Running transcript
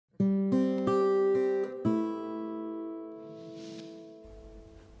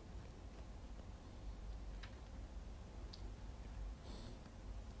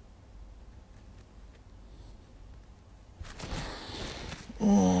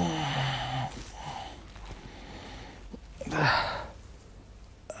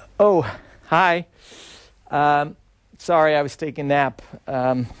Oh, hi. Sorry, I was taking a nap.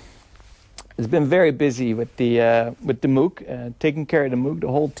 It's been very busy with the MOOC, taking care of the MOOC. The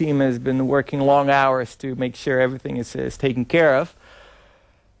whole team has been working long hours to make sure everything is taken care of.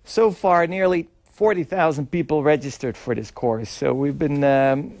 So far, nearly 40,000 people registered for this course. So we've been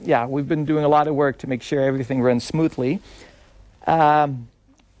doing a lot of work to make sure everything runs smoothly.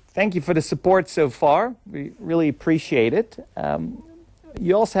 Thank you for the support so far. We really appreciate it.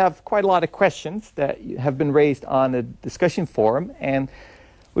 You also have quite a lot of questions that have been raised on the discussion forum, and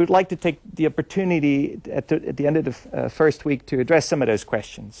we would like to take the opportunity at the end of the first week to address some of those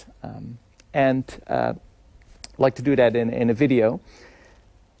questions. I'd like to do that in a video.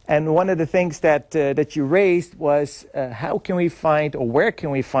 And one of the things that you raised was how can we find, or where can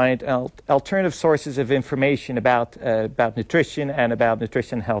we find alternative sources of information about nutrition and about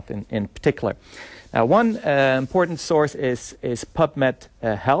nutrition health in particular. Now, one important source is PubMed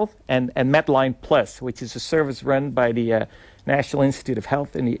Health and Medline Plus, which is a service run by the National Institute of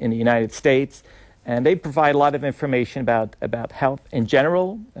Health in the United States, and they provide a lot of information about health in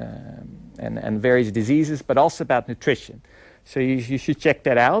general and various diseases, but also about nutrition. So you should check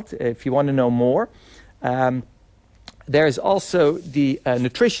that out if you want to know more. There's also the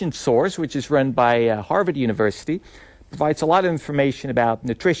Nutrition Source, which is run by Harvard University. Provides a lot of information about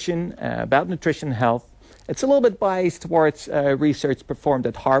nutrition health. It's a little bit biased towards research performed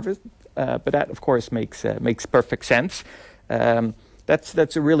at Harvard, but that, of course, makes perfect sense.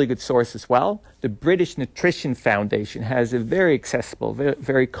 That's a really good source as well. The British Nutrition Foundation has a very accessible,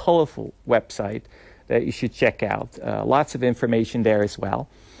 very colorful website that you should check out. Lots of information there as well.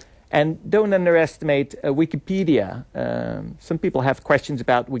 And don't underestimate Wikipedia. Some people have questions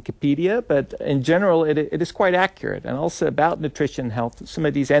about Wikipedia, but in general, it is quite accurate. And also about nutrition and health, some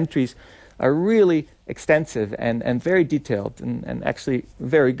of these entries are really extensive and very detailed and actually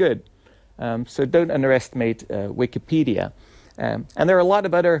very good. So don't underestimate Wikipedia. And there are a lot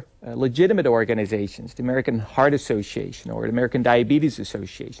of other legitimate organizations, the American Heart Association or the American Diabetes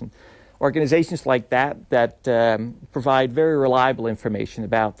Association. Organizations like that provide very reliable information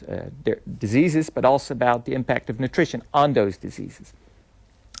about their diseases, but also about the impact of nutrition on those diseases.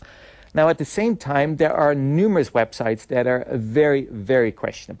 Now, at the same time, there are numerous websites that are very, very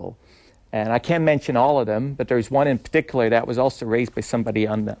questionable. And I can't mention all of them, but there's one in particular that was also raised by somebody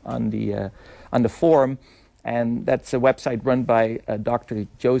on the forum, and that's a website run by Dr.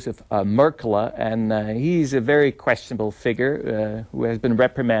 Joseph Merkele, and he's a very questionable figure who has been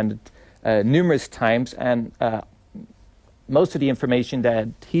reprimanded numerous times, and most of the information that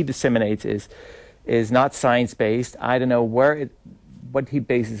he disseminates is not science-based. I don't know what he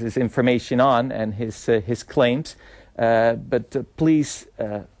bases his information on and his claims, but please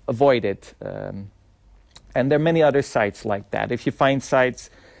avoid it. And there are many other sites like that. If you find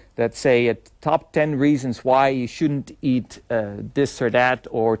sites that say top 10 reasons why you shouldn't eat this or that,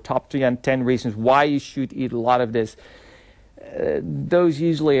 or top 10 reasons why you should eat a lot of this, those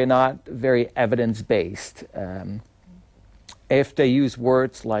usually are not very evidence-based. If they use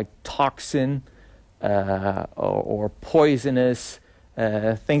words like toxin or poisonous,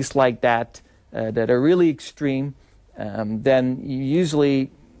 things like that that are really extreme, then usually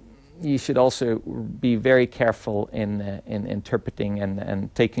you should also be very careful in interpreting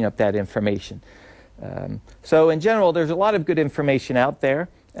and taking up that information. So in general, there's a lot of good information out there.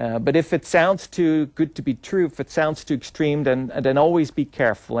 But if it sounds too good to be true, if it sounds too extreme, then always be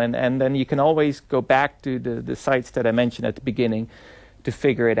careful. And then you can always go back to the sites that I mentioned at the beginning to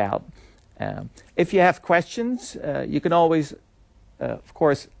figure it out. If you have questions, you can always, of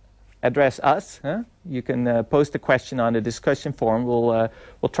course, address us. You can post a question on the discussion forum.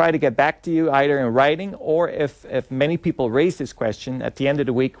 We'll try to get back to you either in writing, or if many people raise this question, at the end of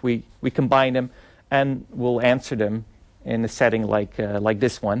the week we combine them and we'll answer them in a setting like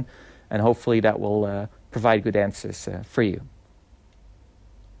this one, and hopefully that will provide good answers for you.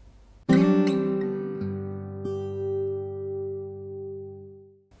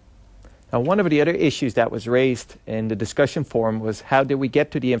 Now, one of the other issues that was raised in the discussion forum was how did we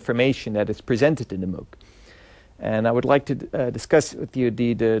get to the information that is presented in the MOOC? And I would like to discuss with you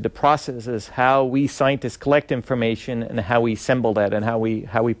the processes, how we scientists collect information and how we assemble that and how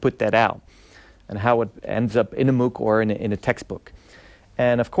we put that out, and how it ends up in a MOOC or in a textbook.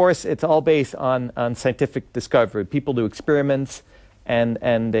 And of course, it's all based on scientific discovery. People do experiments, and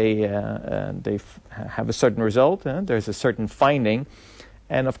they have a certain result. There's a certain finding.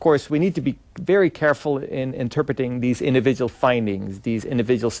 And of course, we need to be very careful in interpreting these individual findings, these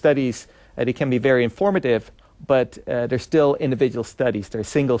individual studies. They can be very informative, but they're still individual studies. They're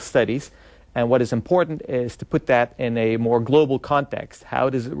single studies. And what is important is to put that in a more global context. How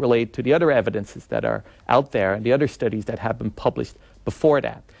does it relate to the other evidences that are out there and the other studies that have been published before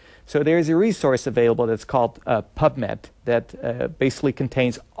that? So there is a resource available that's called PubMed that basically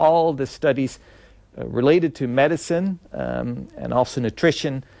contains all the studies related to medicine and also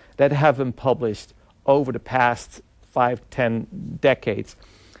nutrition that have been published over the past 5-10 decades.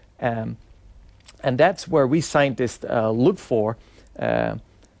 And that's where we scientists look for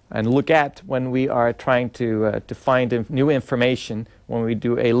and look at when we are trying to find new information when we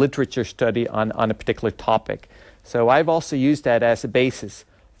do a literature study on a particular topic. So I've also used that as a basis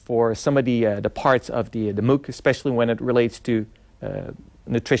for some of the parts of the MOOC, especially when it relates to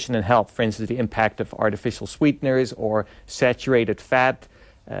nutrition and health. For instance, the impact of artificial sweeteners or saturated fat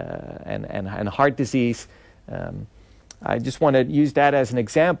and heart disease. I just want to use that as an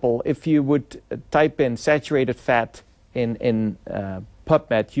example. If you would type in saturated fat in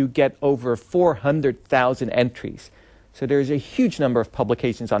PubMed, you get over 400,000 entries. So there's a huge number of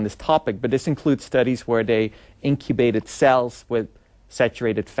publications on this topic, but this includes studies where they incubated cells with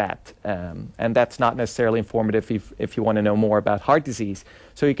saturated fat. And that's not necessarily informative if you want to know more about heart disease.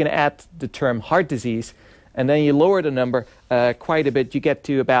 So you can add the term heart disease, and then you lower the number quite a bit. You get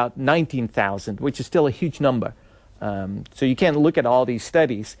to about 19,000, which is still a huge number. So you can't look at all these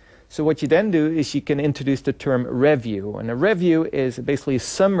studies. So what you then do is you can introduce the term review. And a review is basically a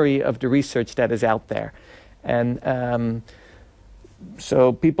summary of the research that is out there. And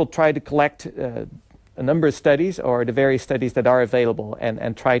so people try to collect a number of studies or the various studies that are available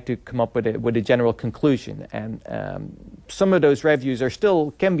and try to come up with a general conclusion. And some of those reviews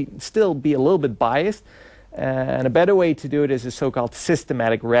can still be a little bit biased. And a better way to do it is a so-called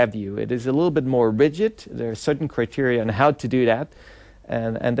systematic review. It is a little bit more rigid. There are certain criteria on how to do that.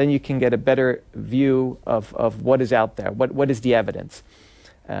 And then you can get a better view of what is out there, what is the evidence.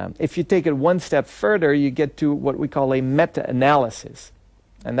 If you take it one step further, you get to what we call a meta-analysis.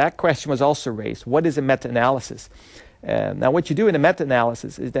 And that question was also raised. What is a meta-analysis? Now, what you do in a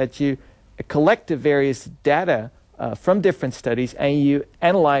meta-analysis is that you collect the various data from different studies and you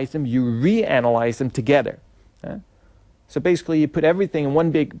analyze them, you reanalyze them together. So basically, you put everything in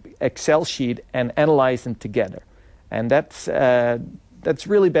one big Excel sheet and analyze them together. And that's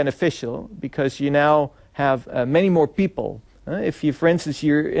really beneficial because you now have many more people. If you, for instance,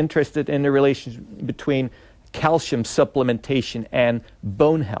 you're interested in the relation between calcium supplementation and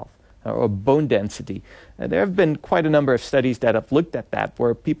bone health or bone density, there have been quite a number of studies that have looked at that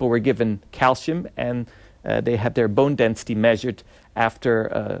where people were given calcium and they had their bone density measured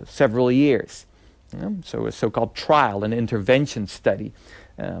after several years. So a so-called trial, an intervention study.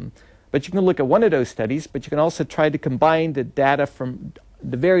 But you can look at one of those studies, but you can also try to combine the data from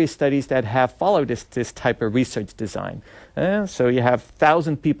the various studies that have followed this type of research design. So you have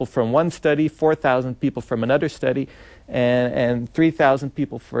 1,000 people from one study, 4,000 people from another study, and 3,000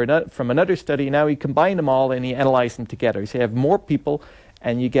 people from another study. Now you combine them all and you analyze them together. So you have more people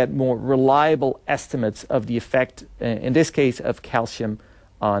and you get more reliable estimates of the effect, in this case, of calcium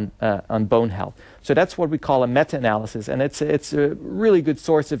on bone health. So that's what we call a meta-analysis, and it's a really good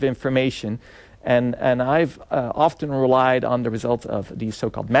source of information. And I've often relied on the results of these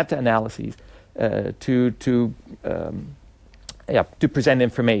so-called meta-analyses to present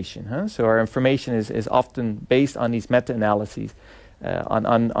information. So our information is often based on these meta-analyses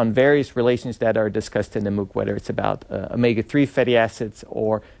on various relations that are discussed in the MOOC, whether it's about omega-3 fatty acids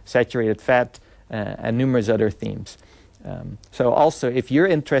or saturated fat and numerous other themes. So also, if you're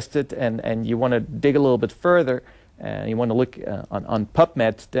interested and you want to dig a little bit further, you want to look on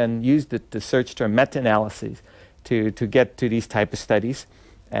PubMed, then use the search term meta-analyses to get to these type of studies,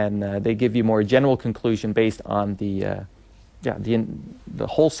 and they give you more general conclusion based on the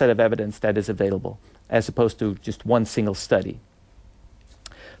whole set of evidence that is available, as opposed to just one single study.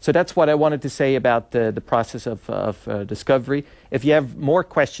 So that's what I wanted to say about the process of discovery. If you have more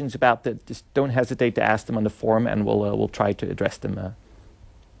questions about that, just don't hesitate to ask them on the forum, and we'll try to address them.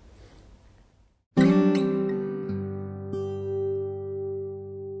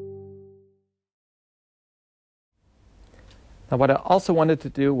 Now, what I also wanted to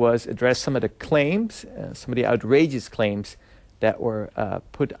do was address some of the claims, some of the outrageous claims that were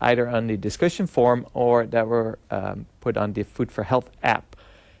put either on the discussion forum or that were put on the Food for Health app.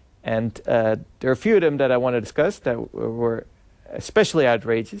 And there are a few of them that I want to discuss that were especially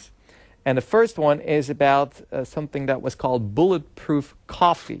outrageous. And the first one is about something that was called bulletproof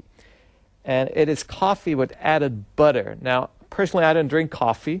coffee. And it is coffee with added butter. Now, personally, I don't drink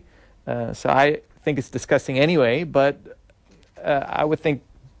coffee, so I think it's disgusting anyway, but I would think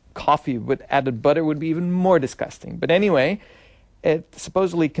coffee with added butter would be even more disgusting. But anyway, It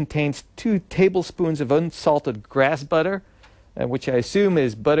supposedly contains 2 tablespoons of unsalted grass butter, which I assume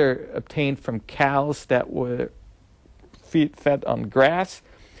is butter obtained from cows that were fed on grass,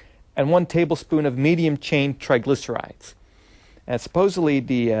 and 1 tablespoon of medium-chain triglycerides. And supposedly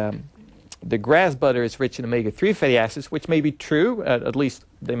the grass butter is rich in omega-3 fatty acids, which may be true. At least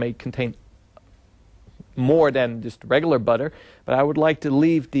they may contain more than just regular butter. But I would like to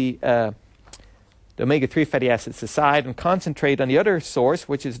leave the omega-3 fatty acids aside and concentrate on the other source,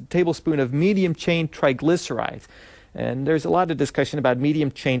 which is a tablespoon of medium-chain triglycerides. And there's a lot of discussion about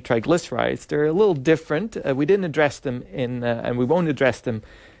medium-chain triglycerides. They're a little different. We didn't address them and we won't address them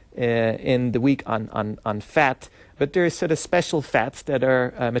in the week on fat. But there are sort of special fats that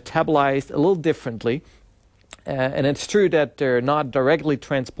are metabolized a little differently. And it's true that they're not directly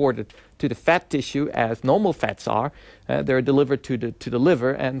transported to the fat tissue as normal fats are. They're delivered to the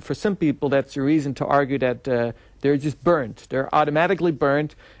liver. And for some people, that's a reason to argue that they're just burned. They're automatically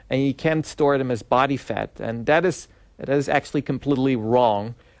burned, and you can't store them as body fat. And that is actually completely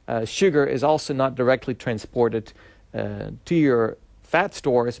wrong. Sugar is also not directly transported to your fat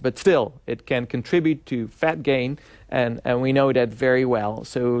stores, but still, it can contribute to fat gain, and we know that very well.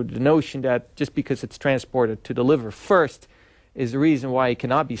 So the notion that just because it's transported to the liver first is the reason why it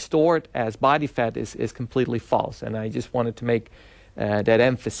cannot be stored as body fat is completely false, and I just wanted to make that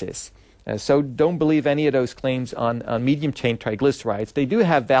emphasis. So don't believe any of those claims on medium-chain triglycerides. They do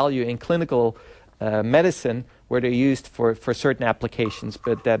have value in clinical medicine where they're used for certain applications,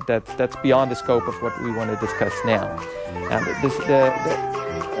 but that's beyond the scope of what we want to discuss now.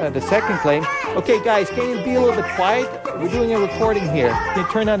 The second claim, okay guys, can you be a little bit quiet? We're doing a recording here. Can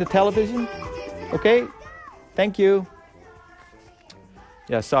you turn on the television? Okay, thank you.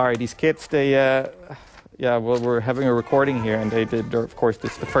 Yeah, sorry, these kids, we're having a recording here, and of course,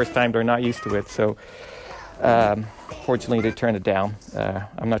 this is the first time they're not used to it, so fortunately they turned it down.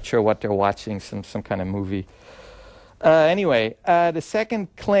 I'm not sure what they're watching, some kind of movie. Anyway, the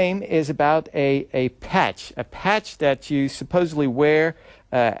second claim is about a patch that you supposedly wear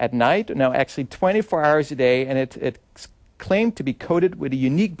at night. No, actually 24 hours a day, and it's claimed to be coated with a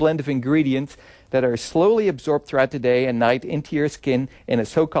unique blend of ingredients that are slowly absorbed throughout the day and night into your skin in a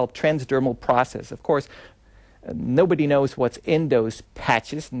so-called transdermal process. Of course, nobody knows what's in those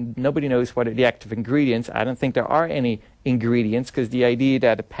patches. Nobody knows what are the active ingredients. I don't think there are any ingredients, because the idea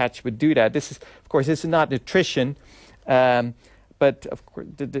that a patch would do that, this is not nutrition. But of course,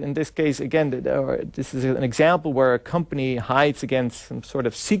 in this case, again, this is an example where a company hides against some sort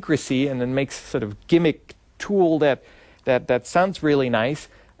of secrecy and then makes a sort of gimmick tool that sounds really nice.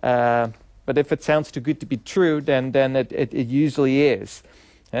 But if it sounds too good to be true, then it usually is.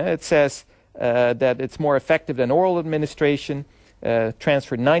 It says that it's more effective than oral administration,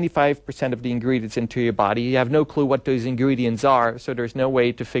 transfer 95% of the ingredients into your body. You have no clue what those ingredients are, so there's no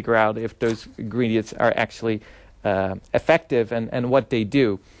way to figure out if those ingredients are actually effective and what they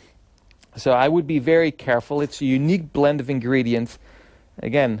do. So I would be very careful. It's a unique blend of ingredients.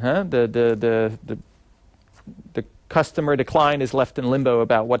 Again, the customer, the client, is left in limbo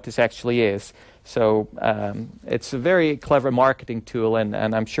about what this actually is. So it's a very clever marketing tool, and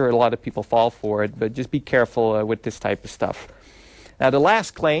I'm sure a lot of people fall for it, but just be careful with this type of stuff. Now, the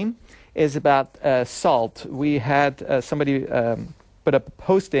last claim is about salt. We had somebody put up a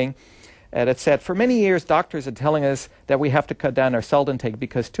posting that said, for many years, doctors are telling us that we have to cut down our salt intake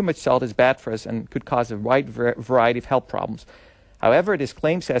because too much salt is bad for us and could cause a wide variety of health problems. However, this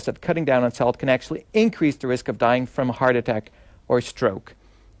claim says that cutting down on salt can actually increase the risk of dying from a heart attack or stroke.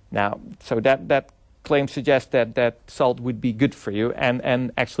 Now, so that claim suggests that salt would be good for you,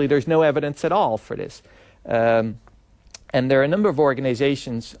 and actually there's no evidence at all for this. And there are a number of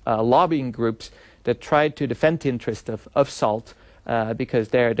organizations, lobbying groups, that try to defend the interest of salt because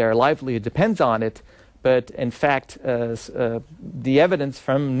their livelihood depends on it. But in fact, the evidence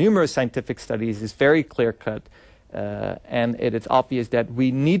from numerous scientific studies is very clear-cut. And it is obvious that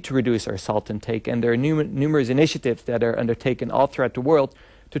we need to reduce our salt intake, and there are numerous initiatives that are undertaken all throughout the world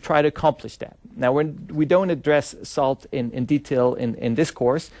to try to accomplish that. Now, we don't address salt in detail in this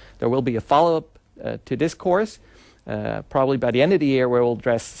course. There will be a follow-up to this course, probably by the end of the year, where we'll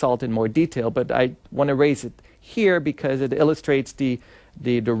address salt in more detail, but I want to raise it here because it illustrates the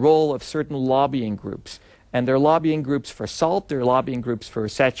role of certain lobbying groups. And there are lobbying groups for salt, there are lobbying groups for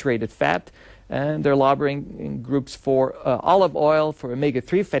saturated fat, and there are lobbying groups for olive oil, for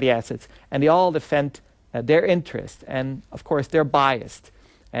omega-3 fatty acids, and they all defend their interest. And of course, they're biased.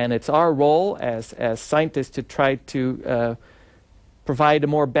 And it's our role as scientists to try to provide a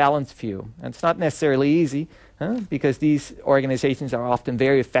more balanced view. And it's not necessarily easy, because these organizations are often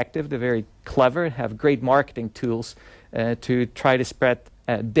very effective, they're very clever, have great marketing tools, to try to spread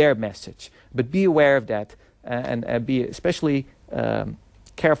their message. But be aware of that, and be especially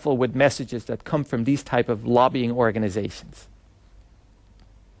careful with messages that come from these type of lobbying organizations.